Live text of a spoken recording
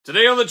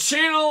Today on the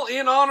channel,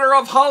 in honor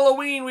of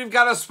Halloween, we've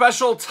got a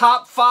special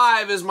top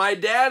 5 as my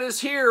dad is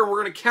here.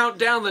 We're going to count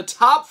down the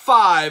top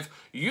 5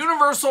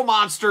 Universal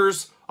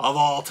monsters of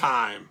all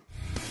time.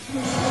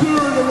 The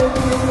spirit of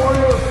the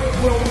warrior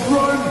will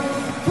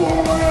run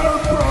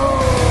forever!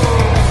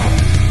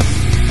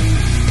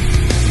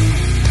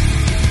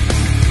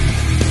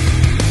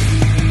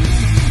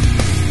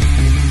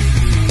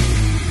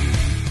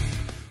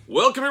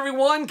 Welcome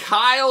everyone,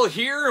 Kyle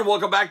here, and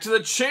welcome back to the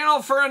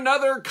channel for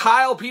another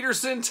Kyle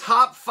Peterson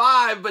Top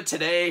 5. But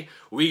today,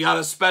 we got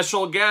a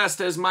special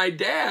guest as my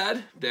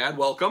dad. Dad,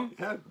 welcome.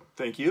 Yeah,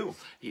 thank you.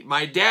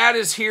 My dad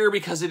is here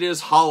because it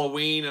is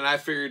Halloween, and I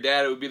figured,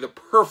 Dad, it would be the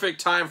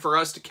perfect time for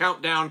us to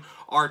count down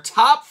our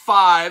top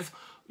 5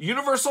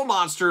 Universal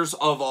monsters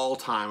of all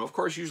time. Of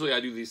course, usually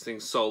I do these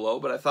things solo,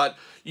 but I thought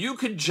you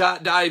could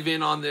dive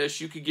in on this.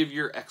 You could give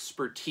your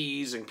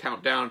expertise and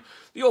count down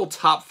the old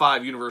top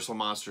 5 Universal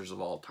monsters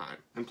of all time.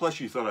 And plus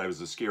you thought I was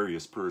the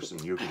scariest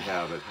person you could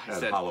have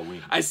at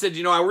Halloween. I said,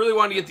 you know, I really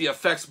wanted to get the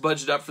effects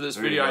budget up for this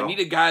video. I need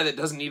a guy that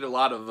doesn't need a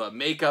lot of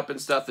makeup and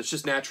stuff that's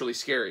just naturally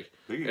scary.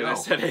 There you and go. I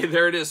said, hey,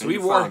 there it is. So he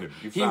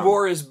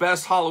wore his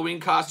best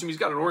Halloween costume. He's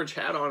got an orange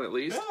hat on at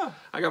least. Yeah.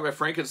 I got my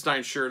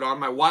Frankenstein shirt on,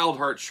 my Wild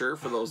Heart shirt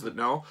for those that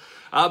know.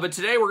 But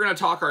today we're going to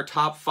talk our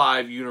top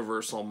 5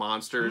 Universal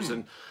monsters.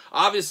 And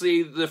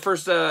obviously the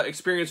first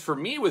experience for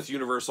me with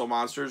Universal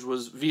monsters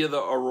was via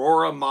the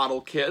Aurora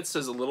model kits.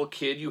 As a little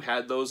kid, you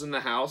had those in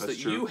the house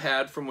that you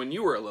had from when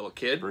you were a little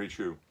kid. Very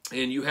true.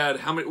 And you had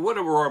what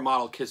Aurora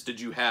model kits did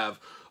you have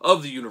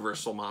of the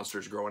Universal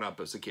monsters growing up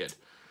as a kid?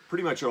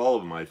 Pretty much all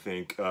of them, I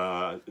think.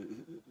 The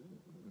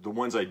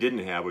ones I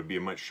didn't have would be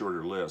a much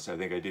shorter list. I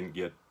think I didn't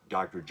get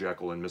Dr.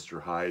 Jekyll and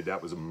Mr. Hyde.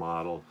 That was a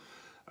model.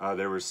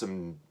 There were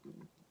some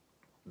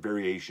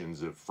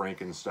variations of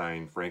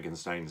Frankenstein,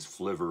 Frankenstein's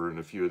Flivver, and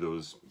a few of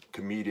those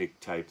comedic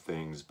type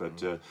things.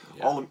 But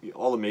all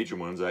the major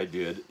ones I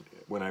did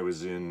when I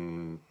was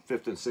in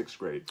 5th and 6th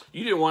grade.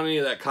 You didn't want any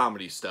of that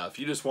comedy stuff.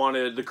 You just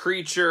wanted the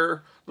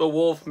Creature, the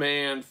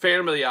Wolfman,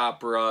 Phantom of the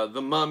Opera,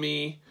 the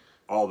Mummy,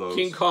 all those.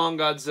 King Kong,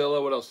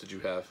 Godzilla. What else did you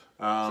have? Is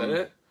that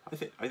it?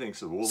 I think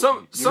so.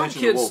 Some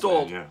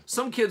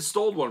kids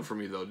stole one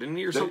from you though, didn't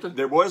he, or something?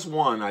 There was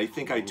one I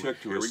think I took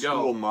to a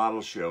school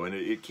model show, and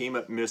it came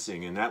up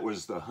missing, and that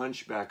was the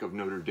Hunchback of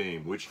Notre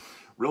Dame, which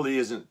really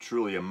isn't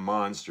truly a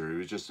monster. It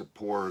was just a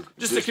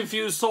a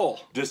confused soul,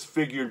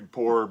 disfigured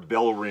poor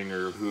bell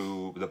ringer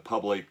who the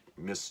public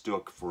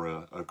mistook for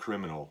a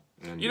criminal.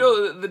 And you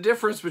know the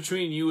difference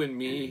between you and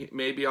me,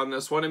 maybe on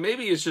this one, and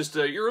maybe it's just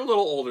you're a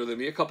little older than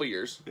me, a couple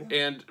years,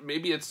 and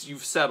maybe it's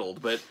you've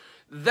settled, but.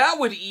 That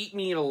would eat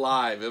me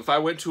alive if I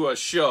went to a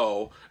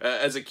show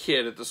as a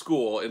kid at the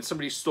school and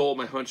somebody stole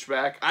my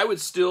Hunchback. I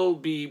would still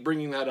be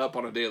bringing that up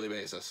on a daily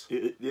basis.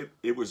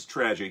 It was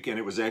tragic, and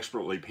it was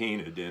expertly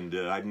painted, and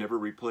I've never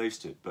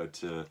replaced it.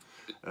 But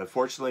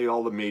fortunately,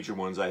 all the major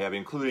ones I have,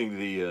 including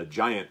the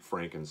giant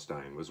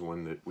Frankenstein, was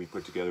one that we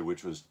put together,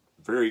 which was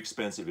very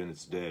expensive in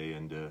its day,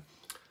 and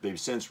they've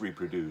since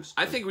reproduced.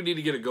 I think we need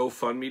to get a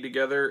GoFundMe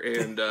together,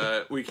 and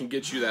we can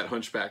get you that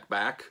Hunchback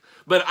back.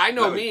 But I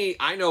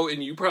know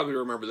and you probably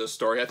remember this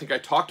story. I think I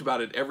talked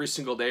about it every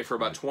single day for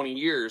about 20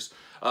 years.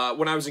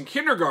 When I was in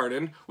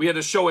kindergarten, we had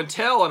a show and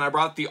tell, and I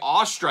brought the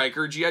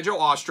Ostriker, G.I. Joe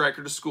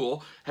Ostriker, to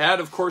school.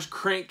 Had, of course,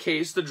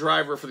 Crankcase, the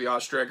driver for the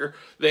Ostriker.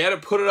 They had to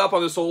put it up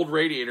on this old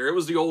radiator. It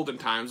was the olden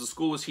times. The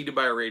school was heated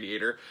by a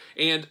radiator.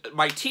 And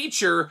my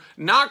teacher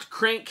knocked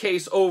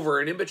Crankcase over,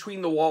 and in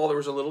between the wall there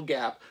was a little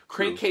gap.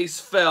 Crankcase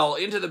fell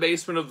into the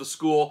basement of the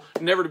school,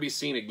 never to be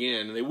seen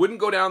again. And they wouldn't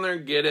go down there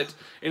and get it,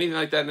 anything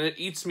like that, and it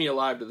eats me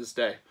alive to this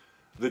day.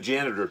 The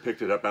janitor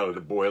picked it up out of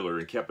the boiler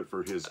and kept it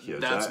for his kids.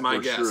 That's my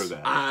guess. Sure of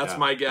that. That's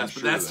my guess.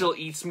 But that still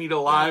eats me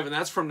alive, and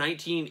that's from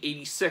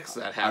 1986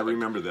 that happened. I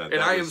remember that.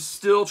 And I am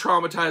still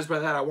traumatized by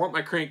that. I want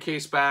my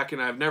Crankcase back,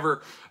 and I've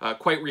never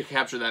quite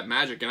recaptured that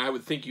magic. And I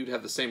would think you'd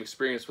have the same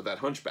experience with that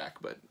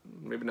Hunchback, but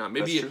maybe not.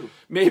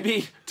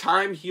 Maybe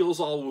time heals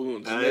all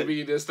wounds.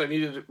 Maybe I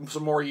needed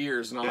some more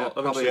years, and I'll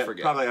eventually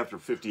forget. Probably after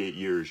 58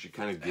 years, you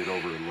kind of get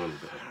over it a little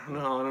bit. I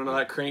don't know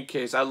that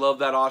Crankcase. I love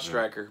that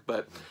Ostriker,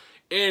 but.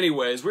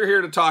 Anyways, we're here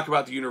to talk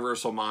about the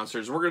Universal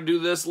monsters. We're going to do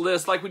this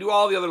list like we do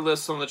all the other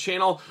lists on the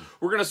channel.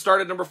 We're going to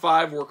start at number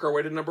 5, work our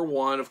way to number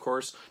 1, of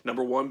course.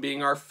 Number 1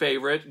 being our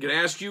favorite. Going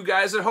to ask you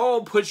guys at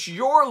home, put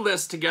your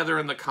list together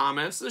in the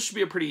comments. This should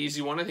be a pretty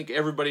easy one. I think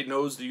everybody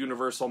knows the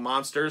Universal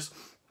monsters.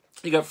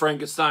 You got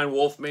Frankenstein,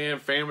 Wolfman,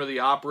 Phantom of the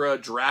Opera,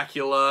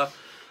 Dracula,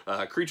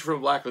 Creature from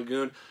the Black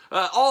Lagoon.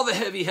 All the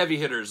heavy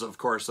hitters, of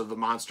course, of the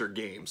monster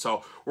game.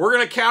 So we're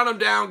going to count them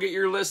down, get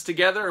your list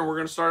together, and we're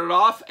going to start it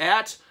off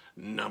at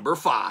number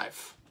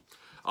 5.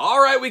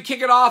 All right, we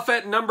kick it off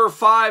at number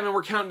 5, and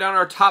we're counting down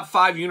our top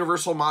 5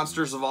 Universal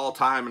monsters of all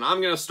time. And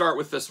I'm going to start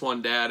with this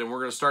one, Dad, and we're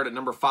going to start at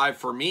number 5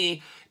 for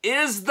me.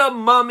 is The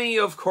Mummy.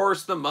 Of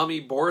course, The Mummy.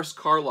 Boris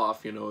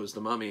Karloff, you know, is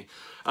The Mummy.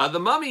 The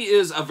Mummy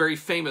is a very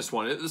famous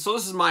one. So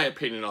this is my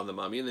opinion on The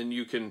Mummy, and then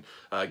you can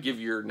give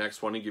your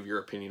next one and give your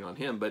opinion on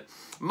him. But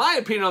my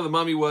opinion on The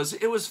Mummy was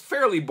it was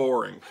fairly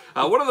boring.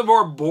 One of the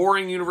more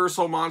boring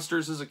Universal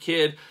monsters as a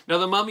kid. Now,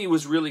 The Mummy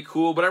was really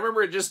cool, but I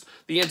remember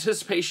the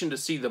anticipation to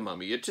see The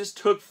Mummy. It just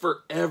took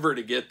forever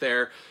to get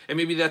there, and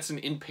maybe that's an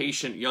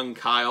impatient young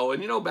Kyle.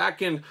 And, you know,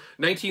 back in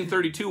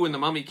 1932 when The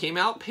Mummy came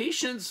out,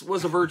 patience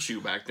was a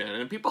virtue back then,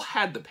 and people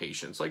had the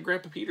patience, like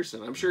Grandpa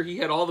Peterson. I'm sure he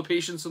had all the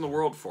patience in the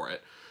world for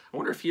it. I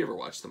wonder if he ever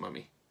watched The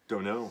Mummy.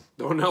 Don't know.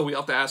 Don't know. We'll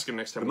have to ask him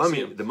next time we see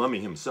him. The Mummy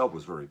himself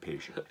was very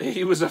patient.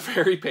 He was a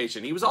very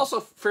patient. He was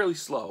also fairly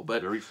slow,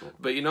 but very slow.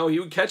 But you know,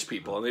 he would catch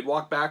people and they'd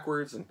walk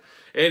backwards. And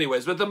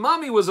anyways, but The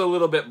Mummy was a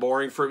little bit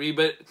boring for me.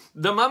 But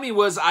The Mummy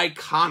was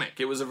iconic.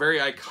 It was a very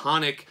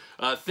iconic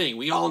thing.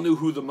 We all knew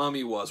who The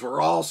Mummy was.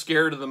 We're all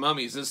scared of the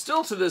mummies, and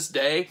still to this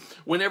day,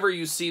 whenever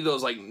you see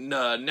those like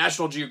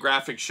National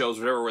Geographic shows,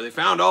 or whatever, where they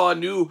found a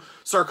new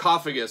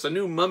sarcophagus, a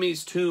new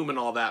mummy's tomb, and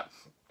all that.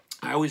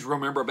 I always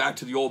remember back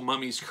to the old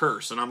mummy's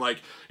curse, and I'm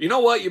like, you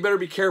know what? You better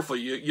be careful.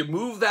 You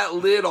move that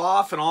lid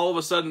off, and all of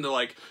a sudden, the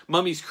like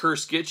mummy's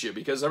curse gets you.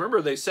 Because I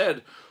remember they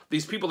said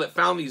these people that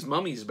found these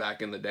mummies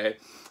back in the day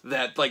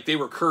that like they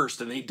were cursed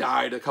and they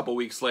died a couple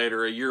weeks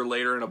later, a year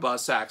later in a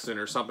bus accident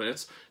or something.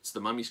 It's the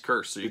mummy's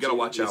curse, so you got to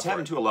watch out for it. It's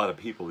happened to a lot of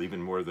people,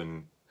 even more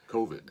than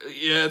COVID.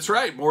 Yeah, that's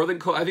right. More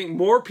than I think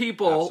more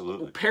people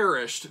Absolutely.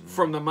 perished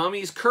from the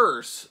mummy's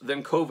curse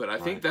than COVID. I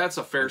think that's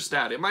a fair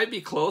stat. It might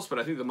be close, but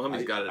I think the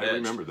mummy's got it edged. I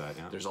remember that,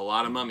 yeah. There's a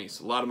lot of mummies,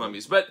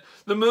 But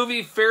the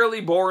movie,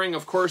 fairly boring.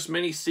 Of course,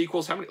 many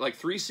sequels. How many? Like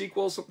 3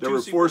 sequels? There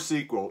were 4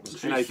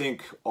 sequels, and I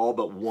think all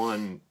but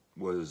one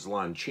was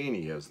Lon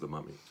Chaney as the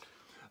Mummy.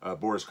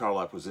 Boris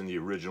Karloff was in the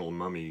original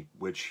Mummy,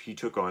 which he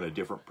took on a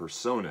different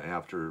persona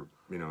after,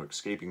 you know,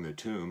 escaping the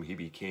tomb. He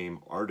became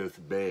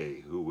Ardith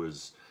Bey, who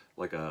was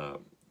like a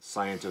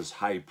scientist,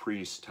 high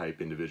priest type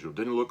individual.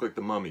 Didn't look like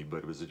the Mummy, but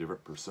it was a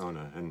different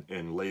persona.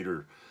 And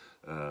later,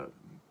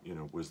 you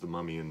know, was the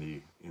Mummy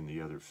in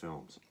the other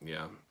films.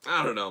 Yeah,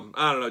 I don't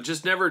know.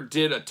 Just never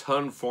did a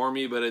ton for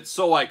me, but it's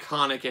so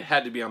iconic. It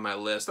had to be on my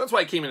list. That's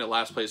why it came in at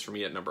last place for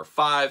me at number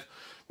 5.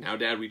 Now,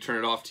 Dad, we turn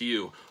it off to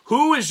you.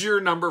 Who is your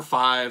number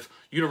 5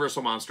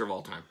 Universal monster of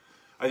all time?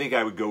 I think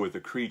I would go with the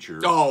Creature.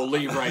 Oh,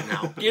 leave right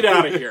now. Get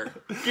out of here.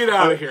 Get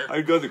out of here.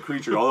 I'd go with the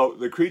Creature, although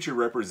the Creature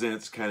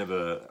represents kind of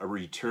a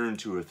return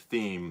to a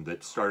theme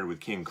that started with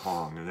King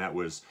Kong, and that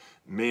was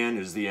man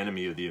is the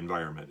enemy of the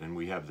environment. And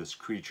we have this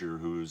creature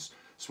who's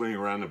swimming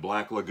around the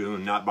Black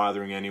Lagoon, not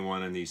bothering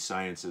anyone, and these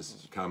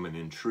scientists come and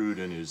intrude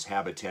in his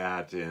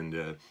habitat, and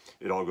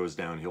it all goes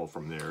downhill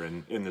from there.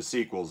 And in the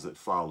sequels that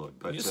followed,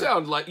 but you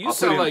sound like you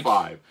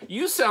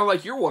sound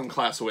like you're one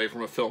class away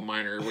from a film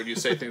minor when you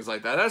say things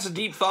like that. That's a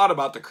deep thought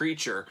about the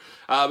Creature,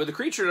 but the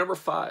Creature number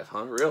 5,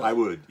 huh? Really? I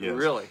would, yes.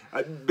 Really?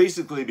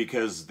 Basically,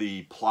 because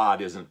the plot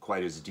isn't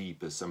quite as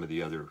deep as some of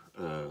the other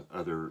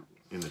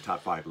in the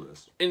top 5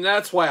 list. And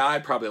that's why I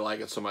probably like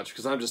it so much,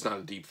 because I'm just not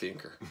a deep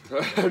thinker.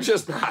 I'm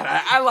just not.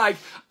 I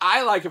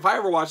like if I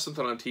ever watch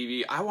something on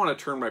TV, I want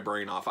to turn my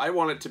brain off. I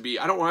want it to be,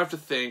 I don't want to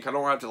have to think. I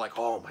don't want to have to like,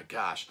 oh my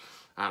gosh.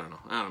 I don't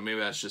know. Maybe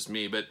that's just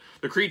me. But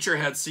The Creature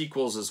had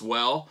sequels as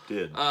well.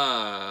 Did.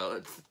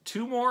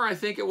 2 more, I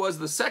think it was.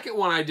 The second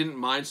one I didn't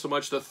mind so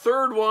much. The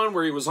third one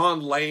where he was on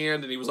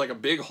land and he was like a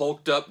big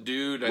hulked up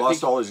dude.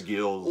 Lost all his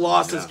gills.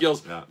 Lost his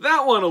gills. Yeah.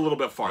 That one a little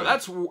bit far. Yeah.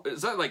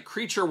 Is that like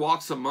Creature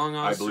Walks Among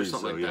Us or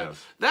something like that?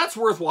 Yes. That's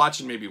worth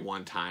watching maybe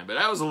one time. But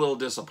that was a little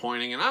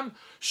disappointing. And I'm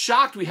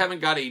shocked we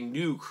haven't got a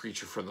new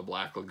Creature from the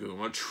Black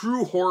Lagoon. A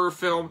true horror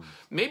film.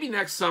 Maybe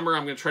next summer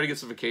I'm going to try to get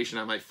some vacation.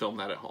 I might film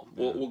that at home.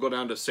 We'll go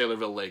down to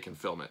Sailorville Lake and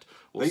film it.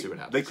 We'll see what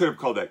happens. They could have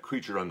called that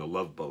Creature on the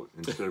Love Boat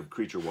instead of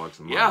Creature Walks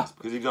Among Us,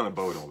 because he's on a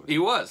boat all the time. He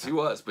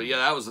was. But yeah,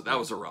 that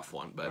was a rough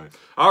one. But right.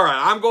 All right,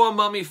 I'm going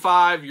Mummy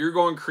 5. You're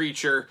going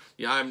Creature.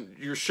 Yeah,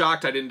 you're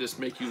shocked I didn't just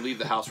make you leave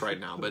the house right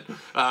now. But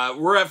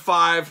we're at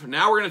 5.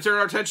 Now we're going to turn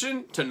our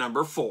attention to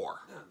number 4.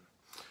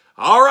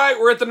 All right,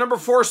 we're at the number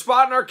 4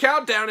 spot in our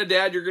countdown, and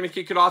Dad, you're going to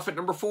kick it off at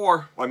number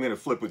 4. Well, I'm going to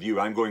flip with you.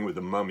 I'm going with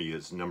The Mummy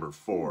as number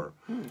 4.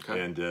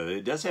 Okay. And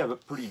it does have a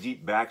pretty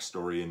deep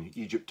backstory in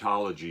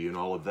Egyptology and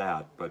all of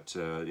that, but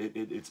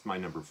it's my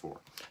number 4.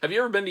 Have you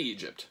ever been to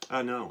Egypt?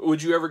 No.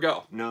 Would you ever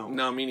go? No.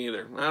 No, me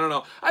neither. I don't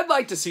know. I'd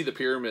like to see the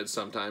pyramids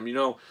sometime. You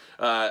know,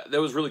 that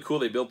was really cool.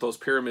 They built those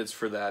pyramids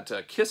for that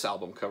Kiss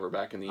album cover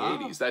back in the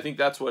 80s. I think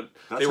that's what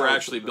they were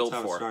actually built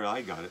for.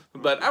 I got it.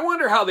 But I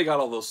wonder how they got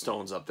all those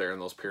stones up there in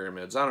those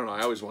pyramids. I don't know.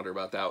 I always wonder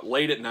about that.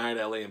 Late at night,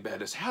 I lay in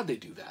bed. How'd they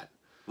do that?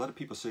 A lot of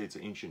people say it's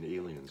ancient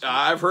aliens.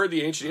 I've heard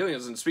the ancient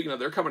aliens, and speaking of,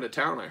 they're coming to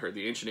town. I heard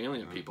the ancient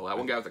alien people. That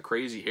one guy with the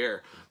crazy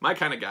hair. My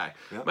kind of guy.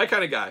 Yep. My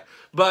kind of guy.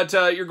 But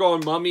you're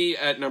going Mummy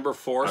at number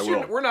 4.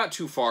 So we're not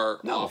too far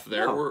off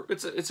there. No.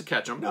 It's a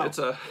catch 'em. No. It's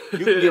a you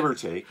can give or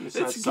take.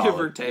 It's give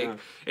or take. Yeah.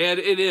 And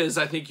it is,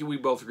 I think we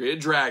both agree,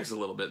 it drags a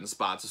little bit in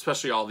spots,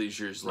 especially all these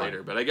years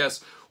later. But I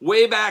guess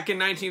way back in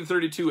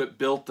 1932, it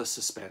built the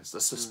suspense.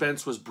 The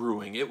suspense was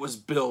brewing. It was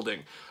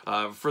building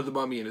for the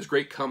Mummy and his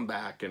great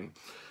comeback. And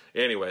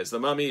Anyways, the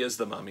Mummy is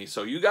the Mummy.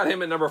 So you got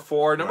him at number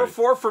 4. Number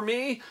 4 for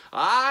me,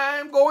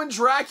 I'm going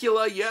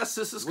Dracula. Yes,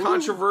 this is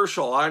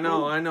controversial. I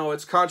know,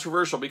 it's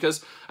controversial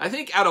because I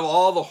think out of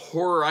all the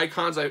horror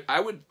icons, I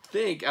would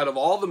think out of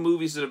all the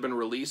movies that have been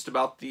released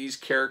about these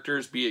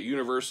characters, be it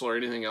Universal or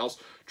anything else,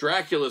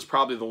 Dracula is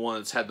probably the one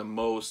that's had the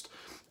most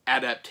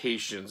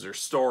adaptations or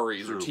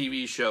stories or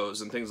TV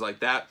shows and things like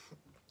that.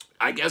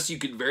 I guess you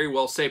could very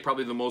well say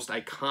probably the most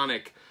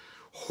iconic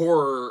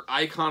horror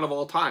icon of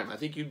all time. I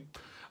think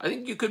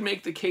you could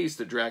make the case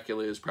that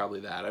Dracula is probably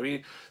that. I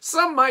mean,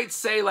 some might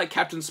say like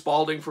Captain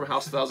Spaulding from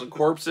House of 1,000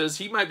 Corpses.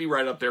 He might be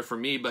right up there for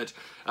me, but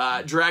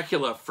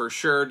Dracula for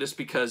sure, just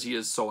because he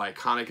is so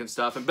iconic and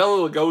stuff. And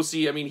Bela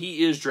Lugosi, I mean,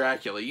 he is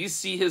Dracula. You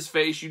see his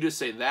face, you just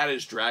say that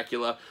is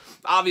Dracula.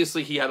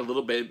 Obviously, he had a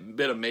little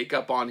bit of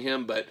makeup on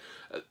him, but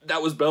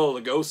that was Bela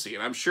Lugosi,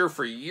 and I'm sure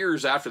for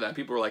years after that,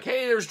 people were like,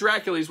 hey, there's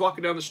Dracula, he's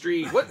walking down the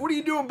street. What are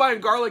you doing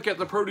buying garlic at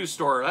the produce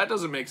store? That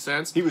doesn't make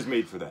sense. He was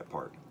made for that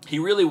part. He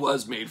really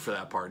was made for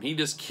that part, and he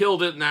just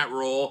killed it in that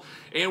role.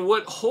 And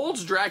what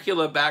holds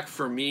Dracula back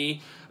for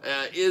me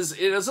is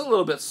it is a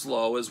little bit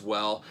slow as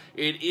well.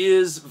 It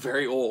is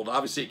very old.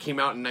 Obviously, it came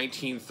out in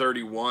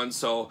 1931,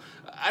 so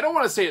I don't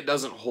want to say it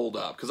doesn't hold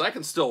up, because I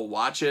can still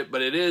watch it,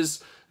 but it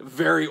is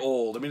very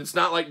old. I mean, it's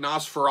not like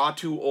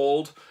Nosferatu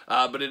old,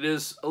 but it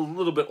is a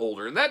little bit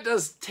older. And that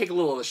does take a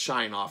little of the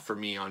shine off for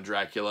me on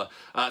Dracula.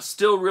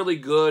 Still really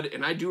good.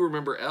 And I do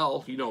remember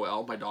Elle. You know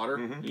Elle, my daughter.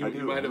 I do.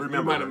 You might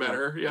have met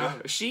her. Yeah.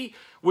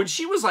 When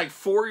she was like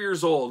 4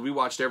 years old, we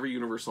watched every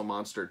Universal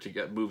Monster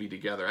movie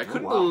together. I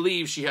couldn't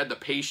believe she had the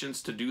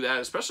patience to do that,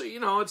 especially,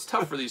 it's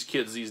tough for these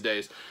kids these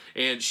days.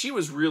 And she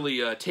was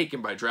really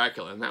taken by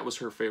Dracula, and that was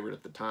her favorite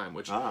at the time,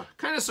 which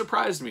kind of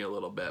surprised me a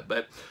little bit.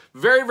 But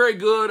very, very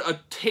good. A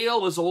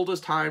tale as old as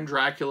time,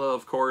 Dracula,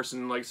 of course,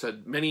 and like I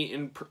said, many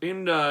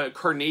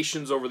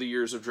incarnations over the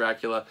years of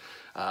Dracula.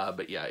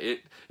 But yeah,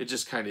 it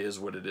just kind of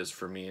is what it is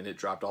for me, and it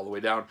dropped all the way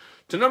down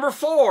to number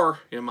 4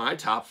 in my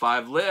top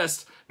 5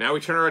 list. Now we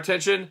turn our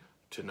attention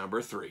to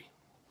number 3.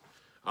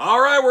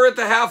 All right, we're at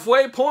the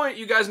halfway point.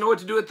 You guys know what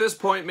to do at this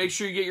point. Make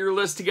sure you get your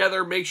list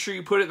together. Make sure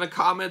you put it in the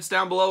comments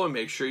down below, and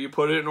make sure you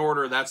put it in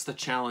order. That's the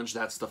challenge.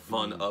 That's the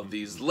fun of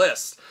these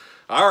lists.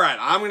 All right,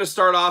 I'm going to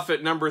start off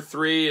at number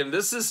 3, and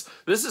this is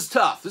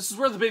tough. This is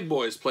where the big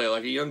boys play,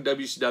 like a young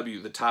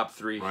WCW, the top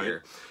 3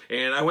 here.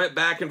 And I went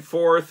back and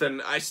forth,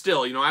 and I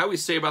still, I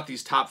always say about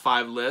these top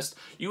 5 lists,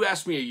 you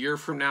ask me a year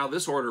from now,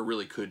 this order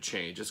really could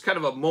change. It's kind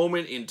of a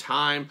moment in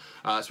time,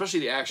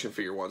 especially the action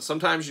figure ones.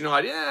 Sometimes,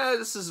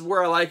 this is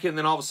where I like it, and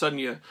then all of a sudden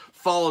you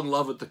fall in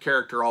love with the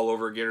character all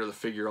over again or the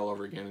figure all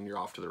over again, and you're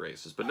off to the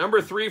races. But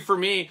number 3 for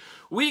me,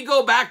 we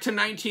go back to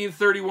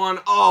 1931.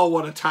 Oh,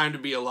 what a time to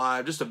be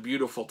alive. Just a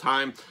beautiful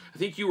time. I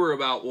think you were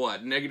about,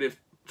 what,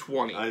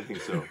 -20? I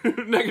think so.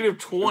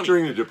 -20.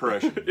 During the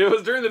Depression. It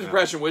was during the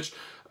Depression, which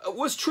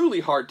was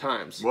truly hard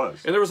times.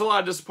 Was. And there was a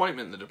lot of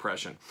disappointment in the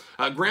Depression.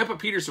 Grandpa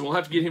Peterson, we'll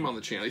have to get him on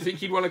the channel. You think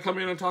he'd want to come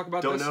in and talk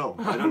about this? Don't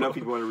know. I don't know if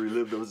he'd want to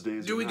relive those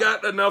days. Do we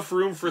got enough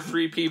room for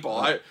 3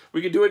 people?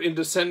 We could do it in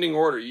descending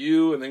order.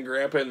 You, and then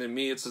Grandpa, and then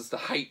me. It's just the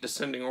height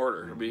descending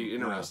order. It'd be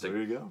interesting.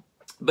 There you go.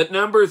 But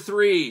number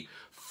 3...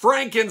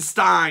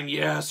 Frankenstein,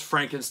 yes,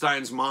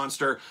 Frankenstein's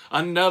monster,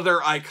 another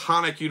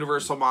iconic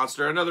Universal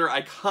monster, another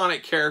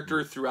iconic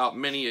character throughout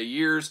many a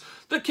years,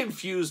 the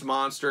confused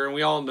monster, and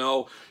we all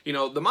know,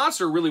 the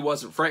monster really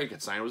wasn't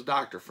Frankenstein, it was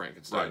Dr.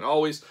 Frankenstein.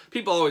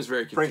 People always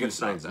very confused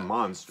Frankenstein's about that.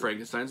 monster.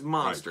 Frankenstein's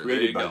monster. Right,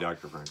 created by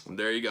Dr. Frankenstein.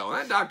 There you go.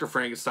 And Dr.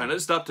 Frankenstein,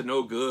 just up to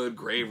no good,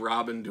 grave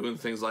robbing, doing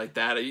things like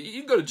that.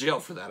 You go to jail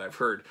for that, I've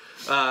heard.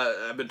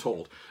 I've been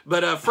told.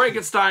 But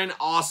Frankenstein,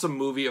 awesome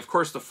movie. Of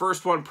course, the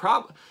first one,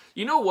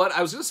 you know what?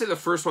 I was going to say the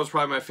first one's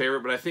probably my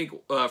favorite, but I think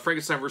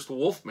Frankenstein vs. the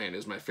Wolfman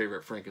is my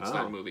favorite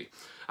Frankenstein movie.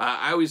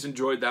 I always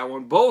enjoyed that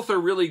one. Both are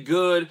really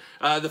good.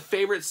 The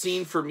favorite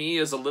scene for me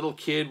as a little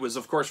kid was,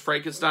 of course,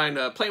 Frankenstein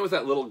playing with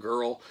that little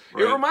girl.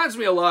 Right. It reminds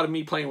me a lot of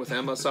me playing with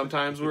Emma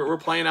sometimes. We're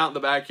playing out in the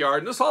backyard,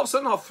 and just all of a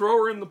sudden I'll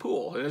throw her in the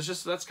pool. And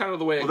that's kind of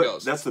the way it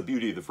goes. That's the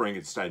beauty of the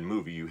Frankenstein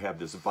movie. You have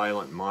this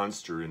violent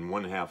monster in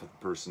one half of the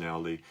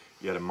personality,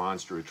 yet a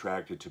monster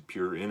attracted to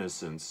pure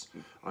innocence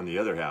on the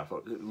other half.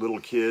 Little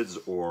kids,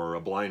 or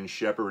a blind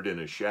shepherd in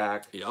a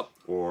shack,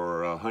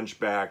 or a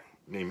hunchback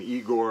named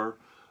Igor.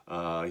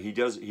 He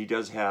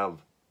does have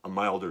a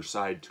milder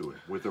side to it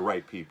with the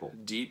right people.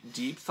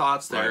 Deep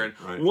thoughts there.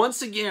 Right. And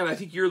once again, I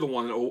think you're the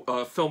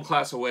one film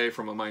class away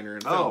from a minor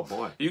in film. Oh,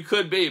 boy. You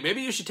could be.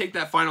 Maybe you should take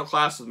that final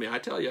class with me. I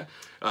tell you.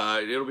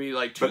 It'll be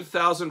like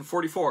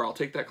 2044. I'll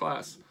take that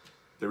class.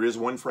 There is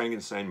one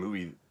Frankenstein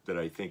movie that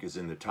I think is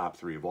in the top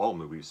 3 of all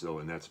movies, though,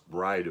 and that's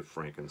Bride of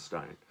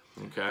Frankenstein.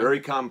 Okay.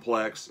 Very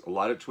complex, a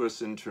lot of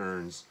twists and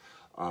turns.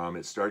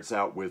 It starts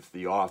out with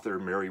the author,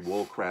 Mary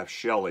Wollstonecraft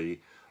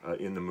Shelley,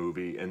 in the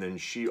movie, and then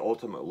she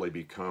ultimately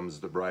becomes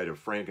the Bride of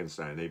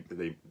Frankenstein.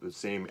 The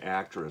same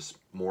actress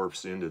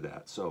morphs into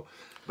that. So,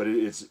 but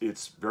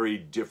it's very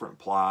different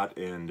plot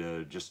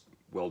and just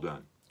well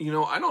done. You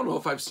know, I don't know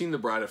if I've seen The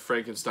Bride of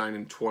Frankenstein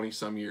in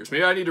 20-some years.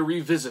 Maybe I need to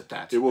revisit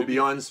that. It will be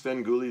on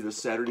Svengoolie this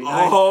Saturday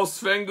night. Oh,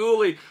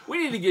 Svengoolie. We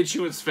need to get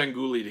you and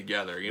Svengoolie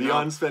together, you know.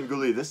 On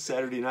Svengoolie this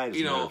Saturday night,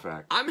 as a matter of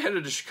fact. I'm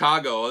headed to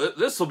Chicago.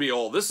 This will be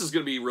old. This is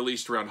going to be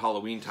released around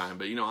Halloween time,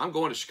 but, you know, I'm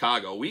going to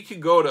Chicago. We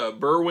could go to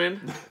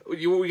Berwyn.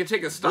 We could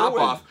take a stop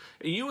off.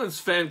 You and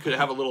Sven could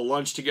have a little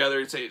lunch together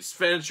and say,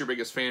 Sven, it's your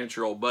biggest fan. It's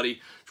your old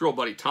buddy. It's your old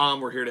buddy Tom.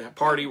 We're here to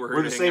party.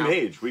 We're the same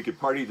age. We could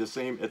party at the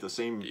same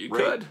rate.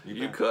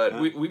 You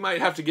could. Yeah. We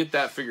might have to get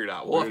that figured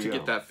out. We'll have to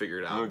get that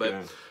figured out. Okay.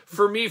 But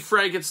for me,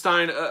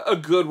 Frankenstein, a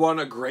good one,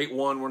 a great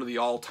one of the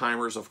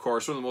all-timers, of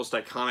course, one of the most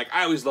iconic.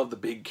 I always love the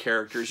big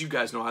characters. You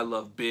guys know I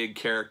love big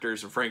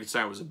characters, and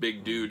Frankenstein was a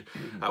big dude.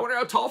 I wonder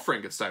how tall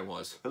Frankenstein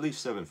was. At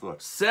least 7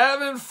 foot.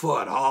 7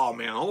 foot. Oh,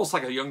 man. Almost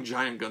like a young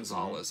Giant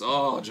Gonzalez.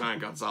 Oh, Giant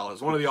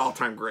Gonzalez. One of the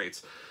all-time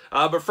greats.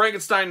 But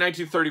Frankenstein,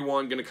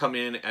 1931, going to come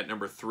in at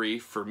number 3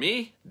 for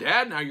me.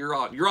 Dad, now you're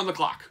on the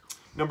clock.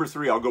 Number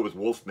 3, I'll go with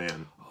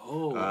Wolfman.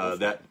 Oh,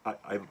 that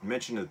I've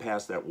mentioned in the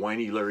past, that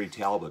whiny Larry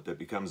Talbot that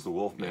becomes the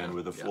Wolfman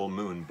with a full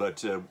moon.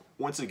 But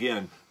once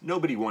again,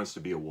 nobody wants to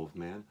be a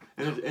Wolfman,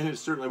 and it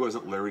certainly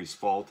wasn't Larry's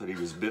fault that he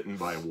was bitten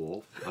by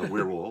a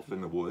werewolf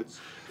in the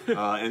woods.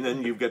 And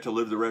then you've got to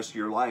live the rest of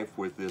your life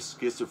with this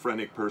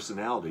schizophrenic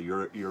personality.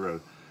 You're a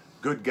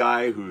good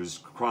guy who's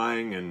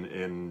crying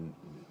and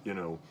you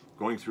know,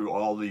 going through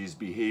all these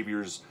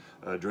behaviors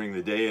during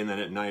the day, and then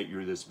at night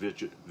you're this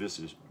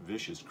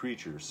vicious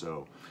creature.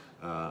 So.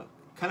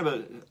 Kind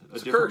of a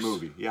different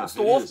movie. Yeah, it's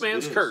the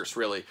Wolfman's curse,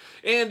 really.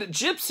 And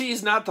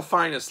Gypsy's not the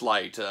finest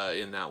light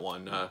in that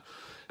one.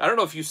 I don't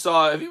know if you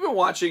saw, have you been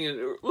watching, a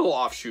little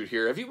offshoot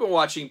here, have you been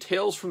watching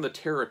Tales from the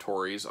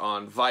Territories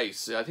on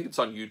Vice? I think it's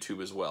on YouTube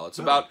as well. It's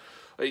about,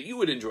 you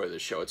would enjoy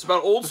this show. It's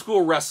about old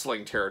school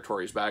wrestling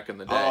territories back in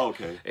the day. Oh,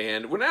 okay.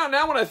 And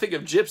now when I think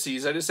of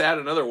gypsies, I just add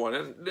another one.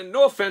 And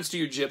no offense to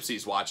you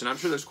gypsies watching. I'm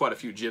sure there's quite a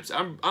few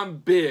gypsies. I'm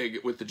big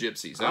with the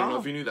gypsies. I don't know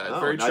if you knew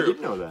that. Very true. I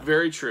didn't know that.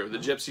 Very true. The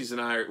gypsies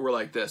and I were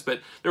like this. But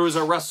there was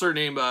a wrestler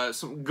named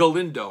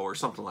Galindo or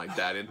something like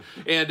that.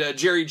 And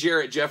Jerry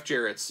Jarrett, Jeff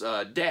Jarrett's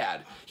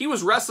dad, he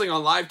was wrestling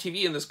on live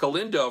TV, and this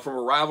Galindo from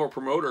a rival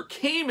promoter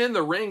came in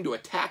the ring to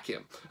attack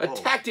him.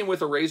 Attacked him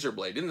with a razor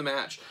blade in the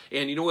match.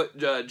 And you know what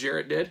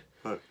Jarrett did?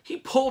 He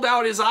pulled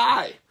out his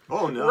eye.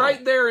 Oh, no.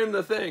 Right there in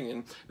the thing.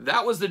 And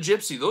that was the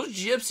gypsy. Those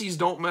gypsies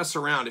don't mess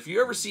around. If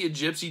you ever see a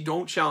gypsy,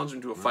 don't challenge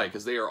them to a fight,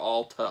 because they are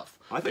all tough.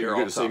 I think you're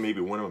going to say maybe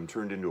one of them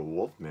turned into a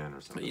wolf man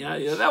or something. Yeah,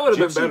 that would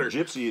have been better.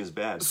 Gypsy is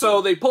bad.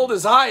 So they pulled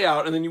his eye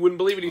out, and then you wouldn't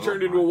believe it. He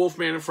turned into a wolf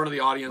man in front of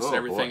the audience and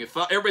everything.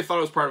 Everybody thought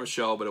it was part of a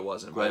show, but it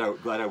wasn't.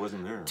 Glad I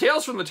wasn't there.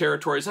 Tales from the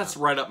Territories, that's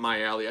right up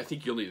my alley. I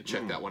think you'll need to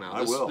check that one out.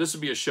 I will. This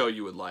would be a show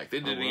you would like. They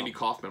did an Andy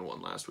Kaufman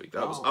one last week.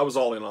 I was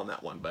all in on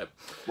that one. But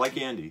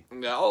like Andy.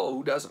 No,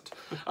 who doesn't?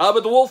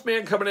 But the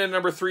Wolfman coming in at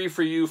number 3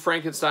 for you.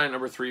 Frankenstein,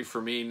 number 3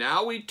 for me.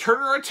 Now we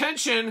turn our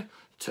attention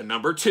to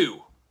number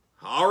 2.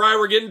 All right,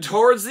 we're getting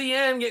towards the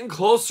end, getting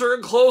closer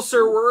and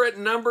closer. We're at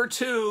number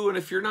 2, and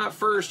if you're not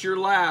first, you're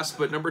last.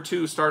 But number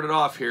 2 started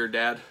off here,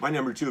 Dad. My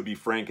number 2 would be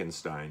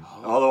Frankenstein,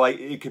 although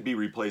it could be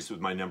replaced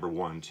with my number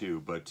 1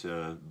 too. But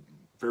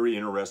very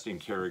interesting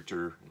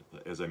character,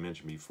 as I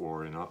mentioned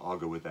before, and I'll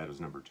go with that as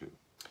number 2.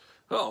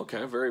 Oh,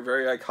 okay. Very,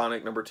 very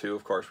iconic number 2.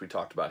 Of course, we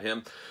talked about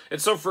him.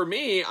 And so for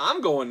me, I'm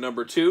going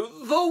number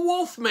 2, the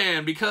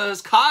Wolfman,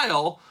 because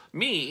Kyle,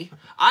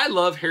 I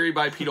love hairy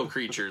bipedal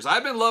creatures.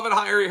 I've been loving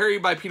hairy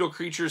bipedal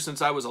creatures since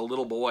I was a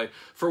little boy,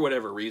 for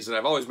whatever reason.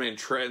 I've always been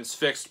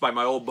transfixed by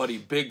my old buddy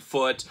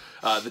Bigfoot,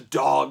 the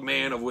Dog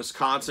Man of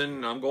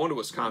Wisconsin. I'm going to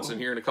Wisconsin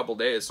here in a couple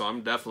days, so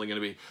I'm definitely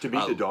going to be... To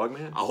beat the Dog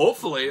Man?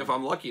 Hopefully, if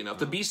I'm lucky enough.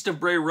 The Beast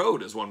of Bray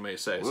Road, as one may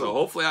say. Whoa. So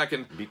hopefully I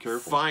can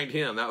find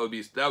him. That would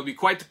be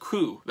quite the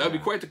coup. That would be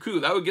quite the coup.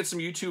 That would get some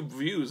YouTube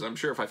views, I'm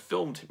sure, if I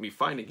filmed me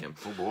finding him.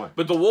 Oh, boy.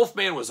 But the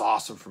Wolfman was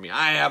awesome for me.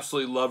 I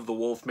absolutely loved the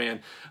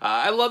Wolfman.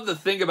 I love the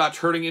thing about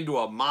turning into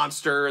a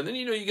monster, and then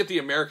you get the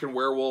American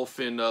Werewolf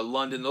in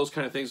London, those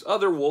kind of things,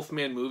 other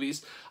Wolfman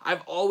movies.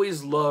 I've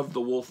always loved the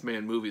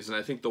Wolfman movies, and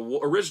I think the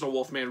original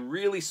Wolfman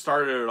really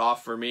started it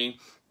off for me.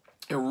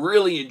 I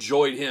really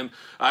enjoyed him.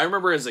 I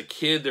remember as a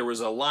kid, there was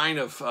a line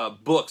of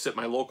books at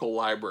my local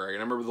library,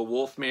 and I remember the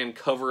Wolfman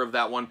cover of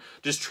that one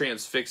just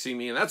transfixing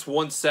me, and that's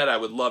one set I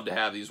would love to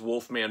have, these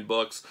Wolfman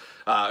books.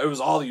 It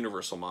was all the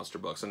Universal Monster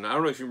books, and I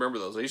don't know if you remember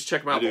those. I used to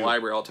check them out at the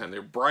library all the time.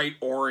 They're bright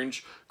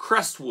orange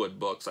Crestwood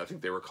books, I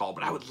think they were called,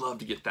 but I would love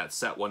to get that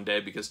set one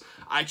day because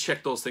I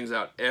checked those things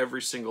out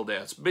every single day.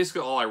 That's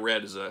basically all I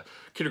read as a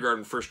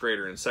kindergarten, first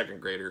grader, and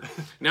second grader.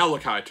 Now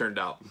look how I turned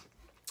out.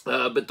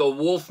 But the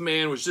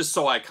Wolfman was just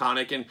so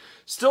iconic, and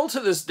still to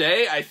this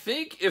day, I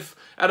think if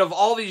out of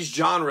all these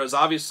genres,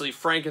 obviously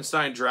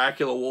Frankenstein,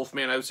 Dracula,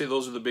 Wolfman, I would say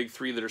those are the big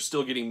 3 that are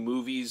still getting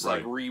movies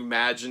like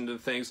reimagined and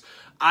things.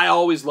 I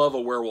always love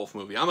a werewolf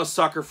movie. I'm a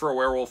sucker for a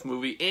werewolf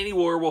movie. Any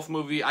werewolf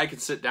movie I can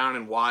sit down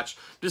and watch.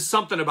 Just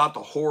something about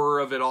the horror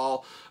of it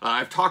all.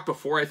 I've talked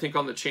before, I think,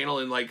 on the channel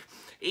in like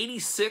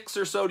 86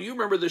 or so. Do you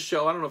remember this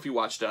show? I don't know if you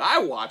watched it. I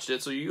watched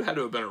it, so you had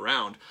to have been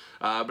around.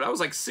 But I was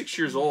like 6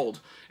 years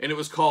old, and it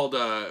was called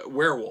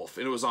Werewolf,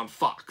 and it was on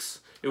Fox.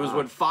 It was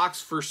when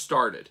Fox first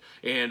started,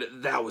 and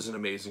that was an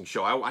amazing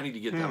show. I need to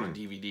get that on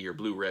DVD or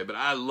Blu-ray, but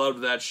I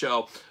loved that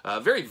show.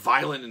 Very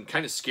violent and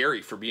kind of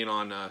scary for being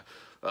on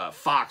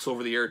Fox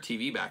over-the-air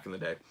TV back in the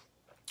day.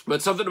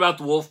 But something about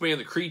the Wolfman,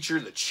 the creature,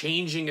 the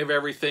changing of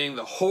everything,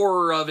 the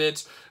horror of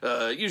it,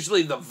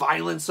 usually the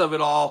violence of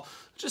it all.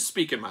 Just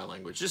speaking my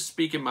language. Just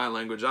speaking my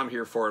language. I'm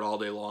here for it all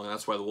day long, and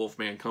that's why the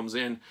Wolfman comes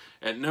in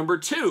at number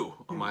 2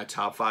 on my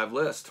top 5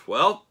 list.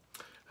 Well,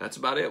 that's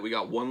about it. We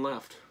got one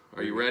left.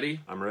 Are you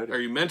ready? I'm ready. Are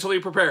you mentally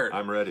prepared?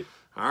 I'm ready.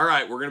 All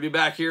right, we're going to be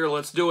back here.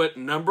 Let's do it.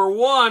 Number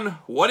 1.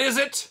 What is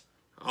it?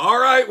 All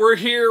right, we're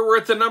here. We're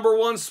at the number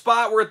 1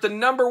 spot. We're at the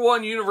number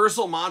 1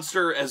 Universal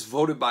Monster as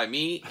voted by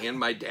me and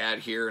my dad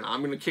here. And I'm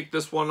going to kick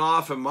this one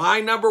off. And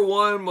my number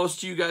 1,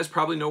 most of you guys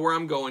probably know where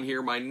I'm going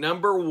here. My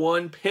number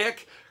 1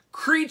 pick,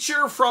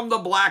 Creature from the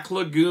Black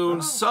Lagoon.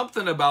 Oh.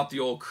 Something about the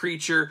old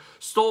creature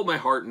stole my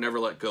heart and never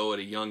let go at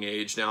a young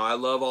age. Now, I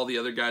love all the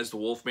other guys, the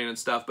Wolfman and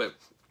stuff, but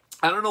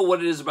I don't know what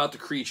it is about the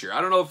creature. I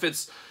don't know if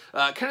it's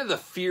kind of the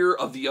fear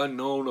of the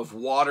unknown, of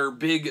water,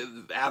 big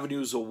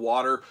avenues of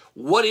water.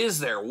 What is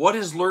there? What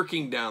is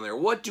lurking down there?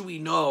 What do we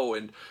know?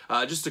 And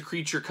just a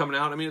creature coming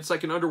out. I mean, it's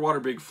like an underwater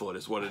Bigfoot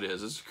is what it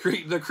is. It's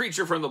the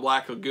Creature from the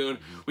Black Lagoon.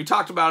 We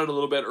talked about it a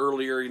little bit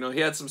earlier. You know,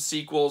 he had some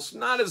sequels,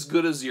 not as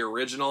good as the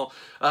original.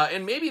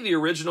 And maybe the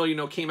original, you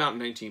know, came out in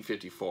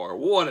 1954.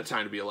 What a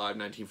time to be alive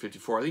in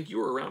 1954. I think you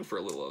were around for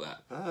a little of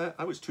that.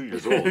 I was 2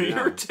 years old. Yeah. You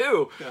were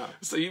 2. Yeah.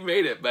 So you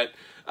made it. But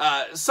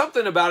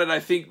something about it, I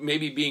think,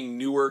 maybe being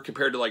newer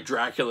compared to like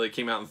Dracula that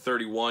came out in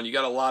 31. You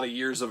got a lot of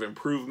years of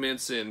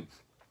improvements in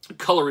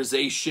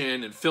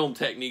colorization and film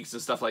techniques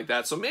and stuff like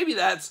that. So maybe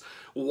that's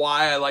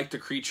why I like the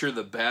creature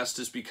the best,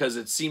 is because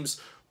it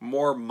seems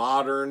more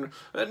modern.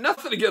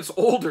 Nothing against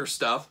older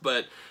stuff,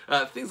 but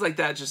things like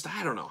that, just,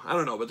 I don't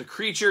know. But the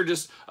creature,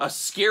 just a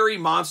scary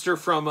monster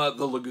from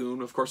the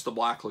lagoon, of course, the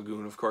Black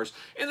Lagoon, of course.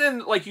 And then,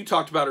 like you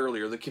talked about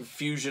earlier, the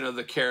confusion of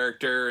the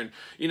character, and,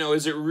 you know,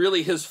 is it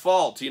really his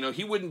fault? You know,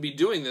 he wouldn't be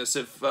doing this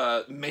if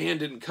man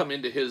didn't come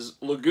into his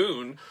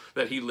lagoon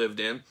that he lived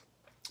in.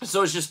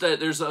 So it's just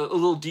that there's a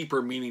little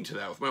deeper meaning to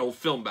that with my old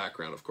film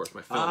background, of course,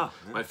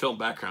 my film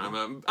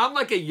background. I'm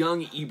like a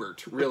young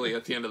Ebert, really,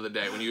 at the end of the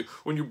day.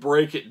 When you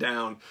break it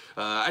down,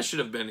 I should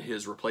have been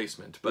his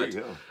replacement. But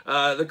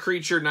the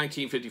Creature,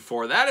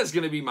 1954, that is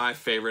going to be my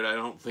favorite. I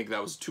don't think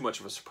that was too much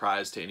of a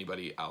surprise to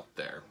anybody out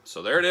there.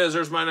 So there it is.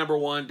 There's my number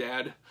 1,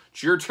 Dad.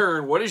 It's your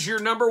turn. What is your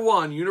number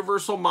 1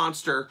 Universal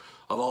monster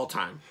of all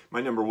time?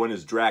 My number 1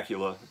 is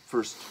Dracula.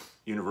 First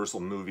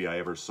Universal movie I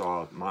ever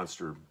saw,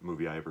 monster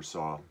movie I ever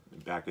saw,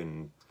 back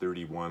in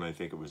 31, I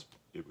think it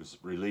was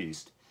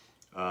released.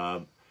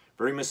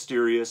 Very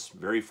mysterious,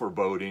 very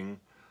foreboding.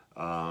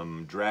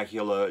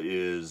 Dracula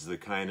is the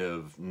kind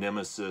of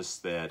nemesis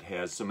that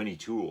has so many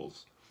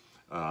tools.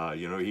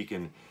 You know, he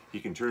can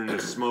turn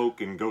into smoke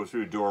and go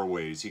through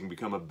doorways. He can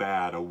become a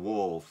bat, a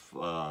wolf,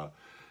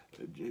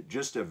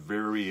 just a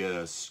very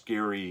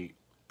scary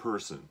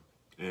person.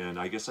 And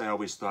I guess I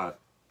always thought,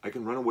 I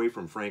can run away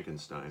from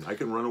Frankenstein. I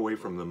can run away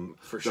from the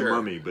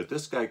mummy, but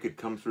this guy could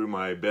come through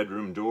my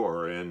bedroom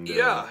door and...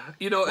 Yeah,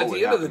 you know, at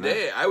the end of the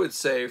day, I would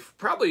say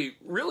probably,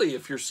 really,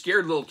 if you're a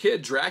scared little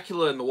kid,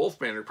 Dracula and the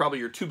Wolfman are probably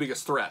your 2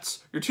 biggest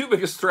threats. Your 2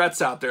 biggest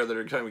threats out there that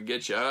are trying to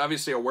get you.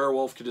 Obviously, a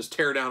werewolf could just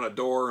tear down a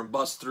door and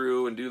bust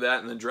through and do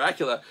that, and then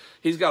Dracula,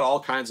 he's got all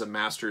kinds of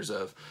masters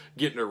of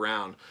getting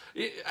around.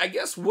 I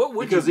guess, what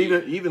would because you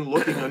be? even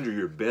looking under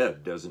your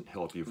bed doesn't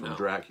help you from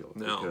Dracula.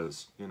 No.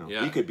 Because, you know,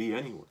 he could be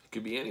anywhere. He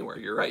could be anywhere,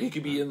 you're right. He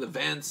could be in the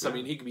vents. I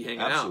mean, he could be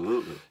hanging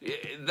Absolutely.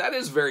 out. That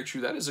is very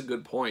true. That is a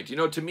good point. You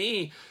know, to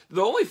me,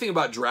 the only thing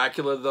about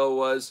Dracula, though,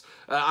 was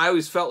I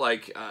always felt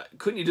like,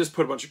 couldn't you just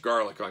put a bunch of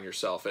garlic on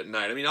yourself at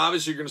night? I mean,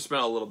 obviously, you're going to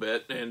smell a little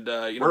bit. And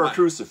you know, or a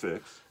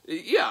crucifix.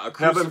 Yeah, a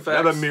crucifix.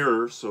 Have a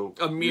mirror, so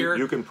a mirror.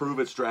 You can prove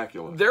it's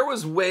Dracula. There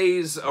was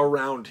ways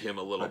around him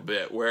a little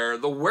bit, where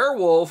the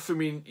werewolf, I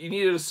mean, you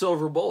needed a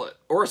silver bullet.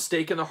 Or a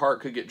stake in the heart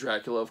could get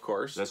Dracula, of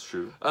course. That's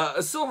true.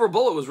 A silver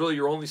bullet was really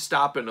your only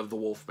stopping of the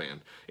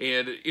Wolfman.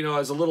 And, you know,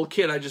 as a little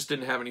kid, I just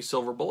didn't have any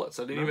silver bullets.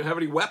 I didn't even have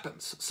any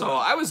weapons. So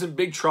I was in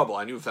big trouble.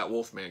 I knew if that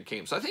Wolfman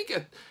came. So I think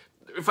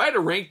if I had to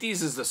rank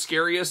these as the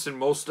scariest and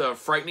most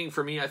frightening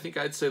for me, I think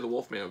I'd say the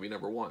Wolfman would be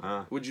number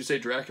 1. Would you say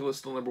Dracula's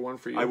still number 1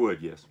 for you? I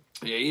would, yes.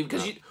 Yeah,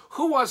 because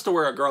who wants to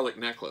wear a garlic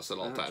necklace at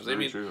all times? I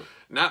mean, true.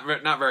 Not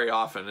very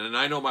often. And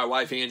I know my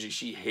wife Angie,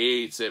 she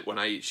hates it when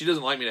I eat. She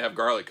doesn't like me to have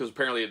garlic because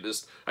apparently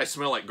I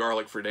smell like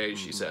garlic for days.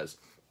 She says.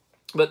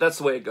 But that's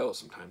the way it goes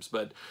sometimes.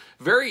 But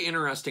very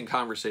interesting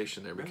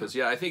conversation there because,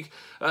 I think,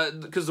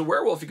 because the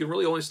werewolf, you can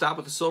really only stop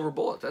with a silver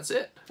bullet. That's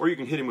it. Or you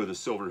can hit him with a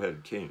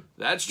silver-headed cane.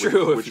 That's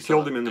true. Which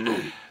killed him in the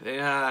movie.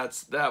 Yeah,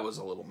 that was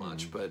a little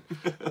much. But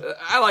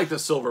I like the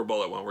silver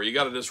bullet one where you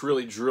got to just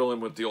really drill him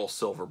with the old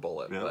silver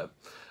bullet. Yeah.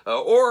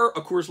 Or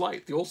a Coors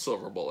Light, the old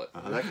silver bullet.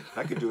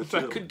 I could do it too.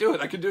 I could do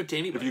it. I could do it to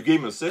anybody. If you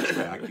gave him a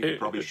six-pack, you could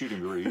probably shoot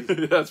him very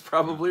easy. That's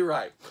probably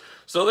right.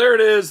 So there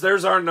it is.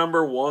 There's our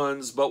number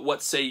 1s. But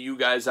what say you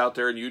guys out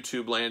there in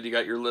YouTube land? You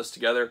got your list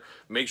together.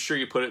 Make sure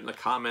you put it in the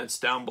comments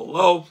down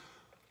below.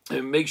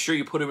 And make sure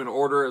you put them in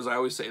order. As I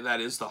always say, that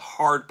is the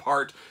hard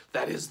part.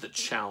 That is the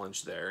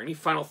challenge there. Any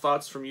final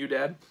thoughts from you,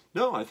 Dad?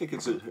 No, I think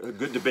it's a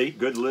good debate,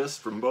 good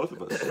list from both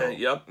of us. So.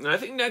 Yep. And I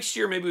think next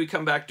year maybe we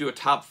come back to a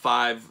top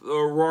 5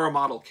 Aurora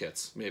model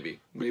kits, maybe.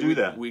 We do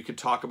that. We could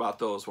talk about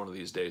those one of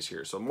these days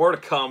here. So more to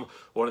come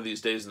one of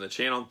these days in the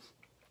channel.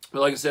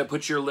 But like I said,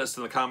 put your list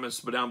in the comments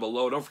down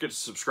below. Don't forget to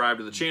subscribe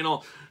to the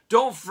channel.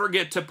 Don't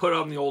forget to put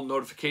on the old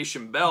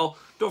notification bell.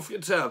 Don't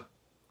forget to...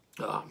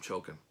 Oh, I'm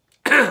choking.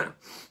 You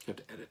have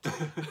to edit.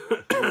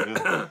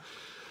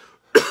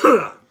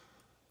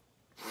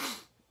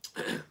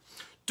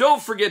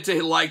 Don't forget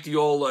to like the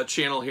old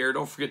channel here.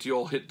 Don't forget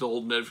to hit the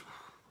old...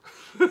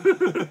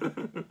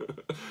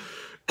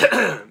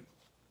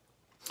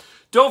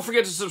 Don't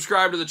forget to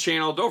subscribe to the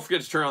channel. Don't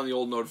forget to turn on the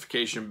old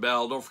notification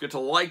bell. Don't forget to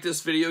like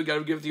this video. You got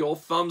to give it the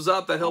old thumbs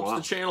up. That helps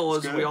the channel,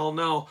 as we all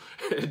know.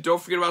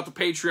 Don't forget about the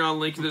Patreon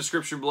link in the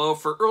description below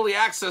for early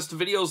access to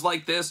videos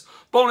like this,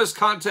 bonus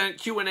content,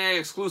 Q&A,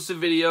 exclusive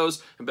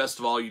videos, and best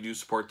of all, you do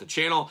support the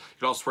channel. You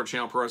can also support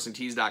channel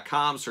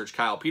ProWrestlingTees.com. Search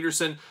Kyle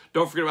Peterson.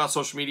 Don't forget about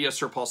social media.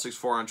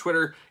 SirPaul64 on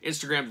Twitter,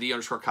 Instagram,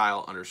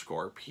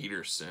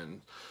 _Kyle_Peterson.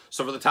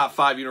 So for the top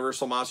 5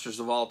 Universal Monsters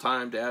of all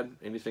time, Dad,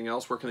 anything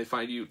else? Where can they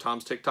find you?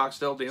 Tom's TikTok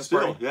still? Dance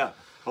Party? Yeah.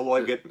 Although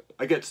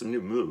I get some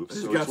new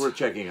moves, so it's worth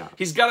checking out.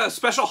 He's got a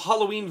special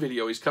Halloween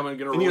video he's going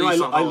to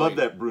release on Halloween. I love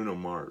that Bruno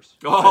Mars.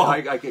 Oh.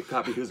 I could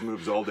copy his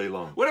moves all day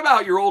long. What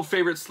about your old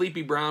favorite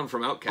Sleepy Brown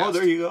from Outkast? Oh,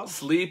 there you go.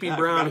 Sleepy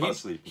Brown.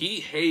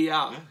 He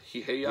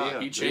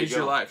changed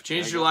your life.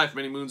 Changed your life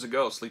many moons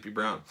ago, Sleepy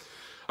Brown.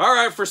 All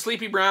right, for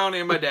Sleepy Brown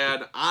and my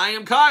dad, I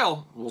am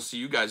Kyle. We'll see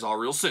you guys all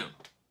real soon.